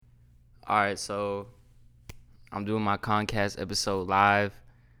All right, so I'm doing my Concast episode live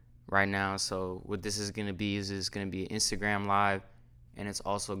right now. So what this is gonna be is it's gonna be an Instagram live, and it's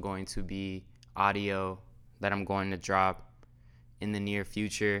also going to be audio that I'm going to drop in the near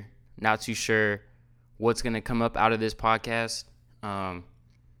future. Not too sure what's gonna come up out of this podcast, but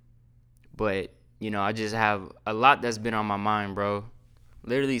I just have a lot that's been on my mind, bro.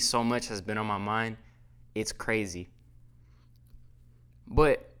 Literally, so much has been on my mind. It's crazy.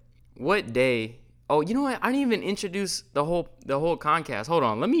 But what day? Oh, you know what? I didn't even introduce the whole Concast. Hold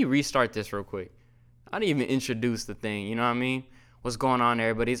on, let me restart this real quick. I didn't even introduce the thing. You know what I mean? What's going on,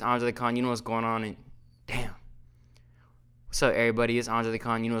 everybody? It's Andre the Con. You know what's going on? And damn, what's up, everybody? It's Andre the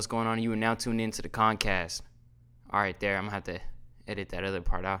Con. You know what's going on? You are now tuned into the Concast. All right, there. I'm gonna have to edit that other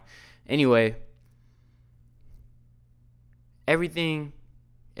part out. Anyway, everything,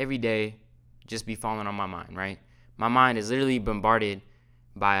 every day, just be falling on my mind, right? My mind is literally bombarded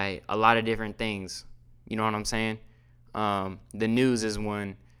by a lot of different things. You know what I'm saying? The news is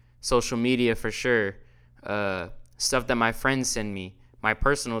one, social media for sure, stuff that my friends send me, my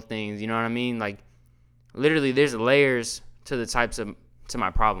personal things, you know what I mean? Like, literally, there's layers to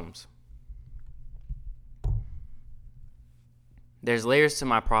my problems. There's layers to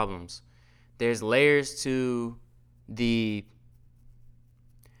my problems. There's layers to the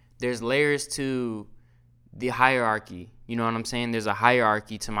hierarchy. You know what I'm saying? There's a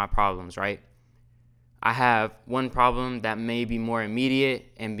hierarchy to my problems, right? I have one problem that may be more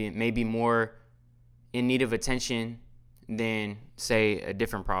immediate and may be more in need of attention than, say, a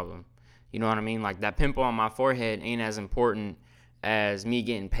different problem. You know what I mean? Like, that pimple on my forehead ain't as important as me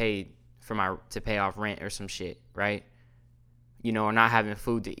getting paid to pay off rent or some shit, right? Or not having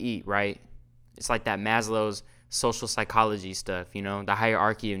food to eat, right? It's like that Maslow's social psychology stuff, the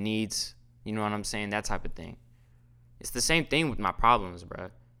hierarchy of needs, you know what I'm saying? That type of thing. It's the same thing with my problems, bro.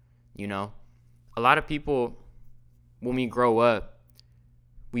 A lot of people, when we grow up,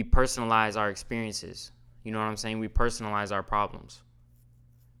 we personalize our experiences. You know what I'm saying? We personalize our problems.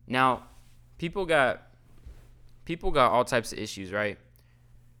 Now, people got all types of issues, right?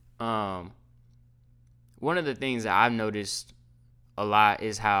 One of the things that I've noticed a lot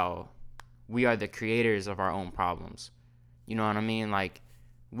is how we are the creators of our own problems. You know what I mean? Like,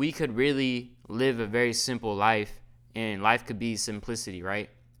 we could really live a very simple life, and life could be simplicity, right?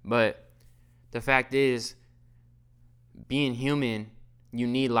 But the fact is, being human, you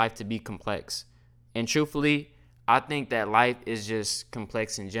need life to be complex. And truthfully, I think that life is just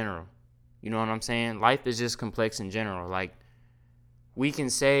complex in general. You know what I'm saying? Life is just complex in general. Like, we can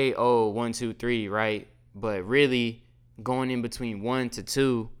say, 1, 2, 3, right? But really, going in between 1 to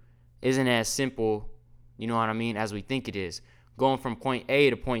 2 isn't as simple, you know what I mean, as we think it is. Going from point A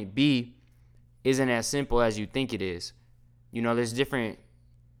to point B isn't as simple as you think it is. There's different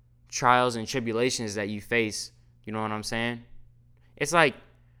trials and tribulations that you face. You know what I'm saying? It's like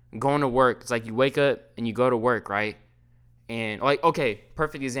going to work. It's like you wake up and you go to work, right? And like, okay,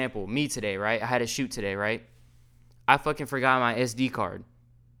 perfect example. Me today, right? I had a shoot today, right? I fucking forgot my SD card.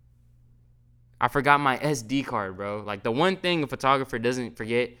 I forgot my SD card, bro. Like, the one thing a photographer doesn't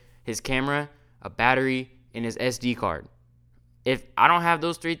forget, his camera, a battery, and his SD card. If I don't have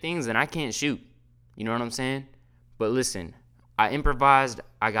those 3 things, then I can't shoot. You know what I'm saying? But listen, I improvised,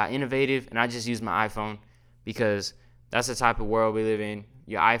 I got innovative, and I just used my iPhone because that's the type of world we live in.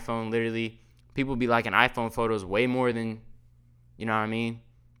 Your iPhone, literally, people be liking iPhone photos way more than, you know what I mean?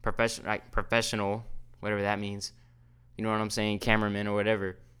 Professional, whatever that means. You know what I'm saying? Cameraman or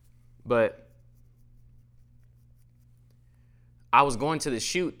whatever. But I was going to the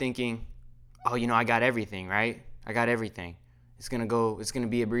shoot thinking, I got everything, right? I got everything. It's going to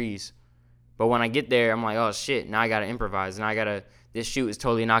be a breeze. But when I get there, I'm like, oh shit, now I got to improvise. This shoot is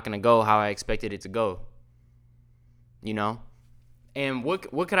totally not going to go how I expected it to go. And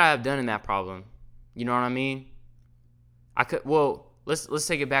what could I have done in that problem? You know what I mean? Let's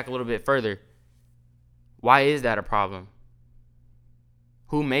take it back a little bit further. Why is that a problem?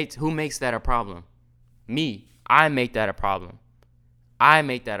 Who makes that a problem? Me. I make that a problem.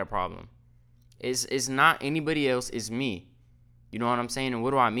 It's not anybody else, it's me. You know what I'm saying? And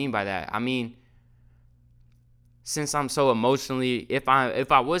what do I mean by that? I mean, since I'm so emotionally, if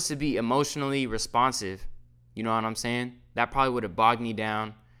I was to be emotionally responsive, you know what I'm saying? That probably would have bogged me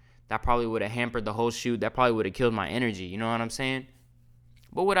down. That probably would have hampered the whole shoot. That probably would have killed my energy. You know what I'm saying?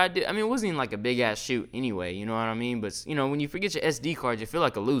 But what I did, it wasn't even like a big ass shoot anyway. You know what I mean? But when you forget your SD card, you feel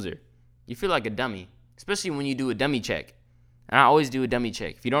like a loser. You feel like a dummy, especially when you do a dummy check. And I always do a dummy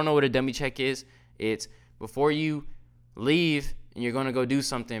check. If you don't know what a dummy check is, it's before you leave and you're going to go do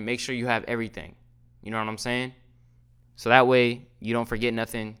something, make sure you have everything. You know what I'm saying? So that way you don't forget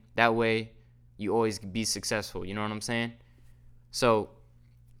nothing. That way you always be successful. You know what I'm saying? So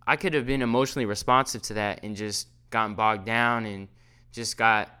I could have been emotionally responsive to that and just gotten bogged down and just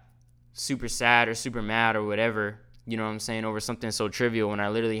got super sad or super mad or whatever, you know what I'm saying, over something so trivial when I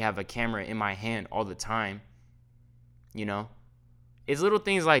literally have a camera in my hand all the time, you know? It's little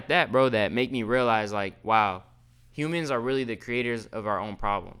things like that, bro, that make me realize, like, wow, humans are really the creators of our own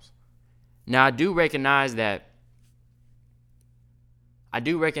problems. Now, I do recognize that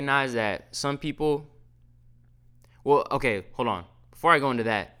some people, well, okay, hold on. Before I go into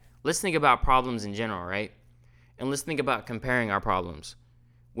that, let's think about problems in general, right? And let's think about comparing our problems.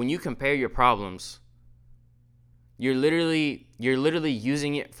 When you compare your problems, you're literally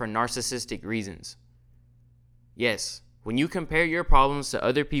using it for narcissistic reasons. Yes, when you compare your problems to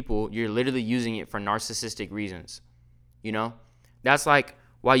other people, you're literally using it for narcissistic reasons. You know? That's like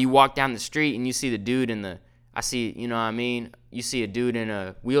while you walk down the street and you see the dude you know what I mean? You see a dude in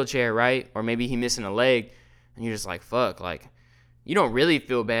a wheelchair, right? Or maybe he missing a leg, and you're just like, fuck, like, you don't really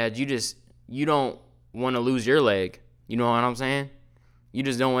feel bad. You don't want to lose your leg. You know what I'm saying? You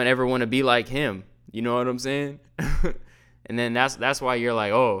just don't ever want to be like him. You know what I'm saying? And then that's why you're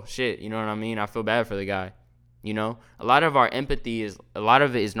like, oh shit, you know what I mean? I feel bad for the guy. You know? A lot of our empathy is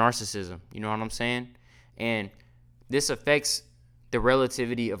narcissism. You know what I'm saying? And this affects the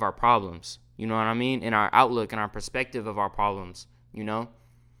relativity of our problems. You know what I mean? And our outlook and our perspective of our problems. You know?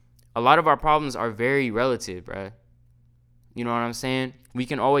 A lot of our problems are very relative, bruh. You know what I'm saying? We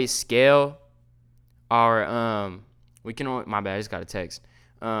can always scale our my bad, I just got a text.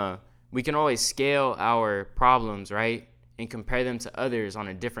 We can always scale our problems, right? And compare them to others on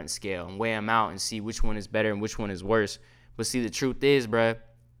a different scale and weigh them out and see which one is better and which one is worse. But see, the truth is, bruh,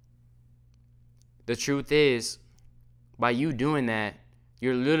 by you doing that,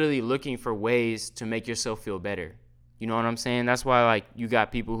 you're literally looking for ways to make yourself feel better. You know what I'm saying? That's why, like, you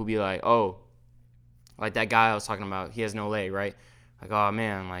got people who be like, oh, like that guy I was talking about, he has no leg, right? Like, oh,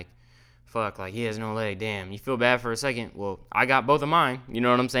 man, like, fuck, like, he has no leg. Damn, you feel bad for a second. Well, I got both of mine. You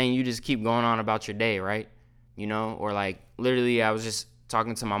know what I'm saying? You just keep going on about your day, right? You know? Or, like, literally, I was just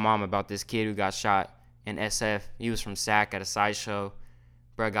talking to my mom about this kid who got shot in SF. He was from SAC at a sideshow.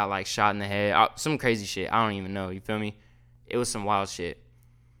 Bro got, like, shot in the head. Some crazy shit. I don't even know. You feel me? It was some wild shit.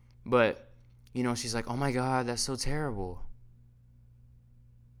 But, you know, she's like, oh, my God, that's so terrible.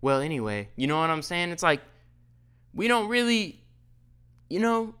 Well, anyway, you know what I'm saying? It's like, we don't really, you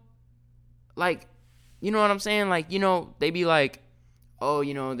know, like, you know what I'm saying? Like, you know, they be like, oh,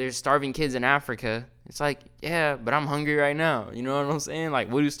 you know, there's starving kids in Africa. It's like, yeah, but I'm hungry right now. You know what I'm saying?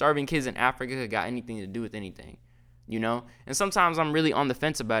 Like, what do starving kids in Africa got anything to do with anything? You know? And sometimes I'm really on the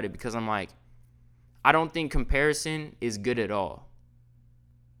fence about it because I'm like, I don't think comparison is good at all,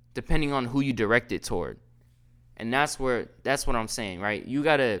 depending on who you direct it toward. And that's what I'm saying, right? You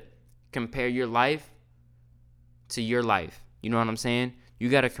got to compare your life to your life. You know what I'm saying? You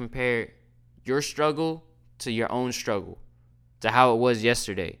got to compare your struggle to your own struggle, to how it was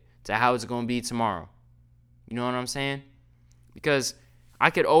yesterday, to how it's going to be tomorrow. You know what I'm saying? Because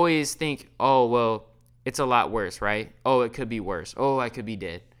I could always think, oh, well, it's a lot worse, right? Oh, it could be worse. Oh, I could be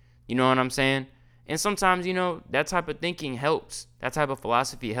dead. You know what I'm saying? And sometimes, you know, that type of thinking helps. That type of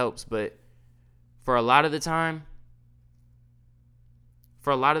philosophy helps. But for a lot of the time,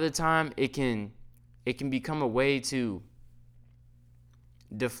 it can become a way to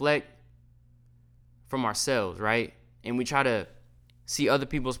deflect from ourselves, right? And we try to see other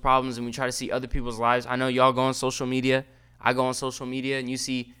people's problems and we try to see other people's lives. I know y'all go on social media. I go on social media and you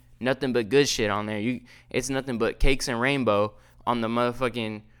see nothing but good shit on there. It's nothing but cakes and rainbow on the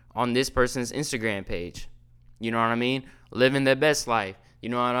motherfucking, on this person's Instagram page. You know what I mean? Living their best life. You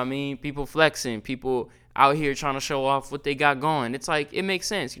know what I mean? People flexing, people out here trying to show off what they got going. It's like, it makes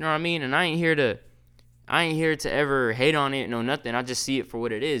sense. You know what I mean? And I ain't here to ever hate on it, no nothing. I just see it for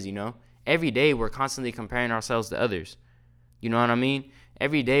what it is, you know? Every day we're constantly comparing ourselves to others. You know what I mean?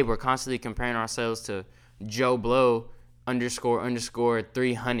 Every day we're constantly comparing ourselves to Joe Blow _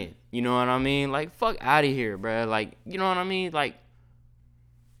 300. You know what I mean? Like, fuck out of here, bro. Like, you know what I mean? Like,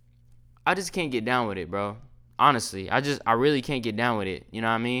 I just can't get down with it, bro. Honestly, I really can't get down with it. You know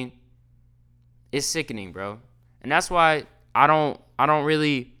what I mean? It's sickening, bro. And that's why I don't ever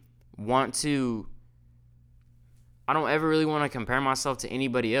really want to compare myself to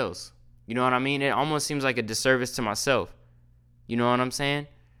anybody else. You know what I mean? It almost seems like a disservice to myself. You know what I'm saying?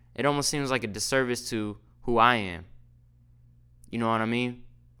 It almost seems like a disservice to who I am. You know what I mean?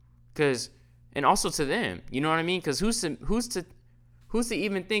 And also to them. You know what I mean? Because who's to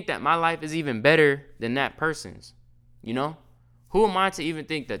even think that my life is even better than that person's? You know? Who am I to even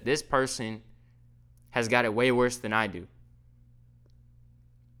think that this person has got it way worse than I do.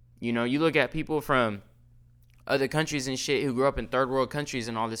 You know, you look at people from other countries and shit who grew up in third world countries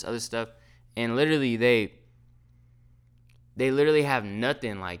and all this other stuff, and literally they literally have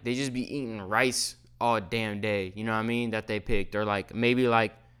nothing. Like, they just be eating rice all damn day, you know what I mean, that they picked, or like maybe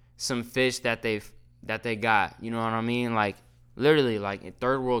like some fish that they got, you know what I mean, like literally like in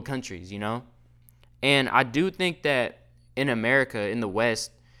third world countries, you know. And I do think that in America, in the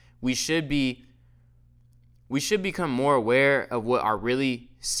West, we should become more aware of what are really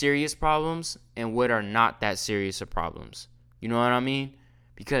serious problems and what are not that serious of problems. You know what I mean?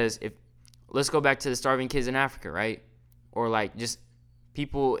 Because let's go back to the starving kids in Africa, right? Or like just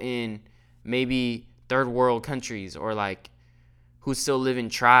people in maybe third world countries, or like who still live in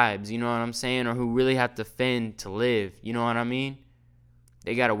tribes, you know what I'm saying? Or who really have to fend to live, you know what I mean?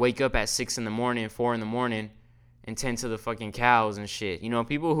 They got to wake up at 6 in the morning, 4 in the morning, and tend to the fucking cows and shit. You know,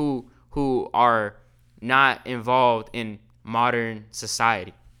 people who are not involved in modern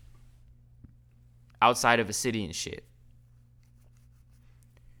society outside of a city and shit.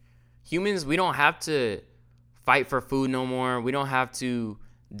 Humans, we don't have to fight for food no more. We don't have to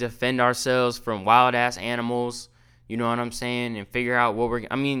defend ourselves from wild ass animals, you know what I'm saying, and figure out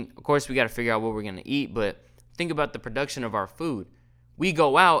of course we got to figure out what we're going to eat, but think about the production of our food. We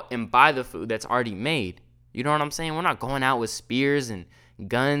go out and buy the food that's already made. You know what I'm saying? We're not going out with spears and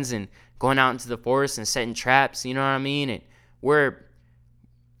guns and going out into the forest and setting traps, you know what I mean? And we're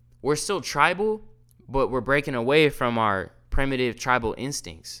still tribal, but we're breaking away from our primitive tribal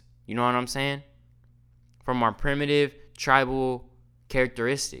instincts. You know what I'm saying? From our primitive tribal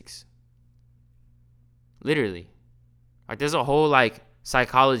characteristics. Literally. Like, there's a whole like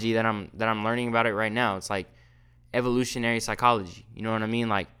psychology that I'm learning about it right now. It's like evolutionary psychology. You know what I mean?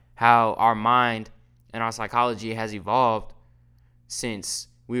 Like how our mind and our psychology has evolved since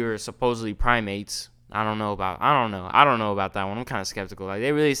we were supposedly primates. I don't know about that one. I'm kind of skeptical. Like,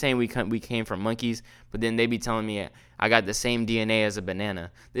 they really saying we came from monkeys, but then they be telling me I got the same DNA as a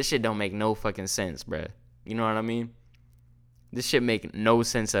banana. This shit don't make no fucking sense, bruh. You know what I mean? This shit make no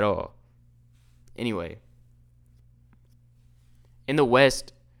sense at all. Anyway, in the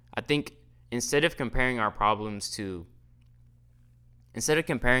West, I think instead of comparing our problems,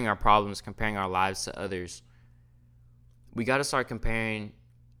 comparing our lives to others, we got to start comparing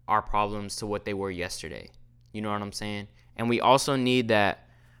our problems to what they were yesterday. You know what I'm saying? And we also need that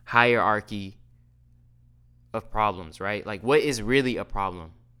hierarchy of problems, right? Like, what is really a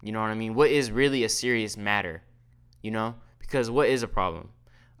problem? You know what I mean? What is really a serious matter? You know? Because what is a problem?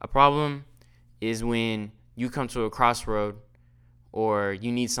 A problem is when you come to a crossroad, or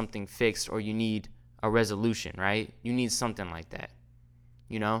you need something fixed, or you need a resolution, right? You need something like that.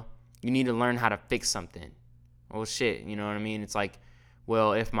 You know? You need to learn how to fix something. Oh shit, you know what I mean? It's like,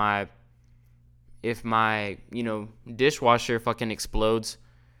 well, if my dishwasher fucking explodes,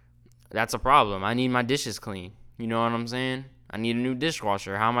 that's a problem. I need my dishes clean. You know what I'm saying? I need a new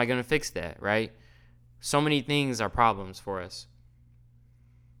dishwasher. How am I going to fix that, right? So many things are problems for us.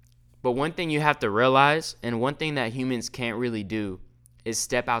 But one thing you have to realize, and one thing that humans can't really do, is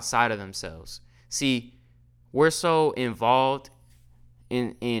step outside of themselves. See, we're so involved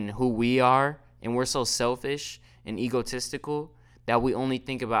in who we are, and we're so selfish and egotistical that we only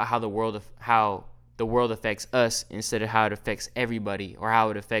think about how the world affects us instead of how it affects everybody, or how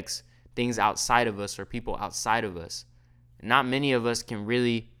it affects things outside of us or people outside of us. Not many of us can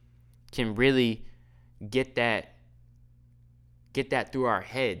really get that through our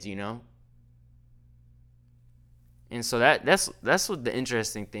heads, you know? And so that's what the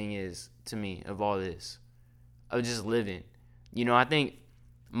interesting thing is to me of all this, of just living. You know, I think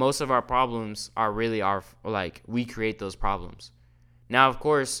most of our problems are really we create those problems. Now, of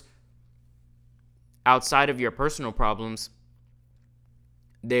course, outside of your personal problems,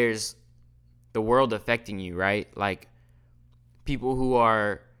 there's the world affecting you, right? Like, people who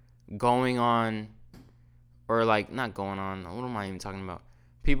are going on, or like not going on, what am I even talking about?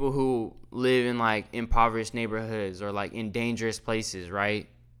 People who live in like impoverished neighborhoods, or like in dangerous places, right?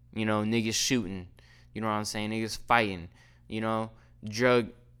 You know, niggas shooting, you know what I'm saying? Niggas fighting, you know,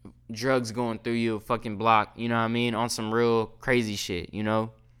 drugs going through your fucking block, you know what I mean? On some real crazy shit, you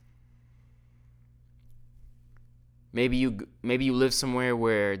know? Maybe you live somewhere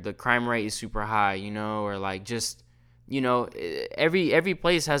where the crime rate is super high, you know, or like just, you know, every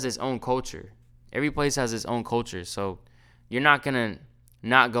place has its own culture. Every place has its own culture. So you're not going to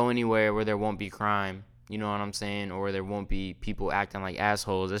not go anywhere where there won't be crime, you know what I'm saying? Or there won't be people acting like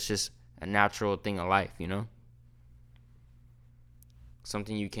assholes. It's just a natural thing of life, you know?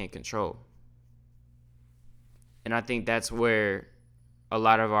 Something you can't control. And I think that's where a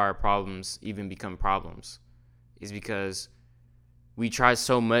lot of our problems even become problems is because we try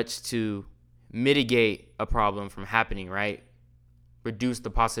so much to mitigate a problem from happening, right? Reduce the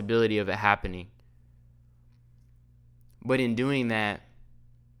possibility of it happening. But in doing that,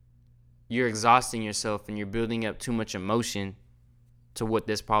 you're exhausting yourself and you're building up too much emotion to what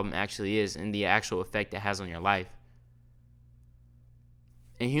this problem actually is and the actual effect it has on your life.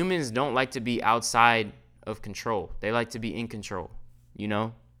 And humans don't like to be outside of control. They like to be in control, you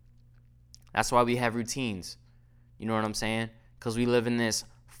know? That's why we have routines. You know what I'm saying? Because we live in this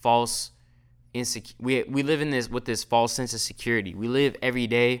false we live in this with this false sense of security. We live every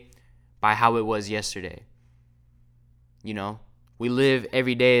day by how it was yesterday. You know? We live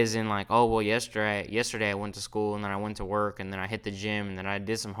every day as in like, oh, well, yesterday I went to school and then I went to work and then I hit the gym and then I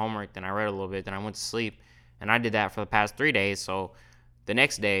did some homework, then I read a little bit, then I went to sleep. And I did that for the past 3 days. So the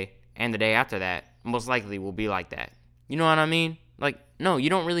next day and the day after that most likely will be like that. You know what I mean? Like, no, you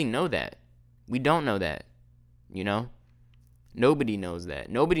don't really know that. We don't know that, you know? Nobody knows that.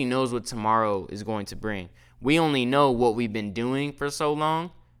 Nobody knows what tomorrow is going to bring. We only know what we've been doing for so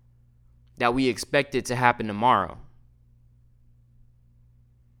long that we expect it to happen tomorrow.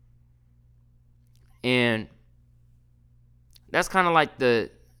 And that's kind of like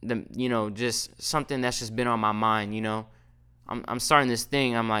the you know, just something that's just been on my mind, you know. I'm starting this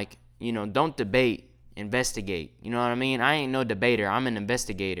thing. I'm like, you know, don't debate, investigate. You know what I mean? I ain't no debater. I'm an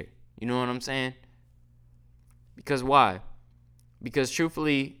investigator. You know what I'm saying? Because why? Because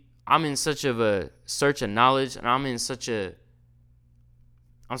truthfully, I'm in such of a search of knowledge, and I'm such a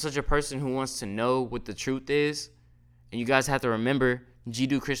person who wants to know what the truth is. And you guys have to remember,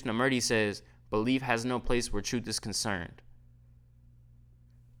 Jiddu Krishnamurti says, belief has no place where truth is concerned.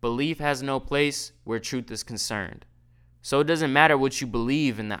 Belief has no place where truth is concerned. So it doesn't matter what you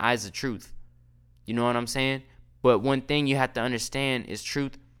believe in the eyes of truth. You know what I'm saying? But one thing you have to understand is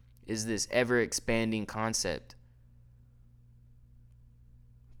truth is this ever-expanding concept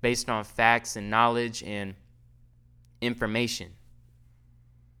based on facts and knowledge and information.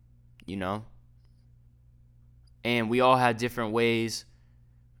 You know? And we all have different ways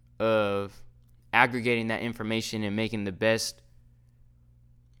of aggregating that information and making the best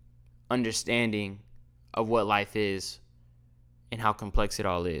understanding of what life is and how complex it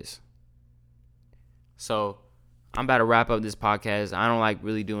all is. So I'm about to wrap up this podcast. I don't like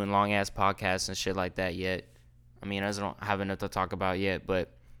really doing long ass podcasts and shit like that yet. I mean, I just don't have enough to talk about yet,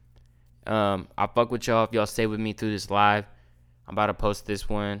 but I fuck with y'all if y'all stay with me through this live. I'm about to post this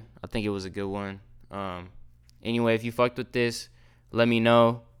one. I think it was a good one. Anyway, if you fucked with this, let me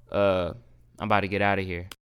know. I'm about to get out of here.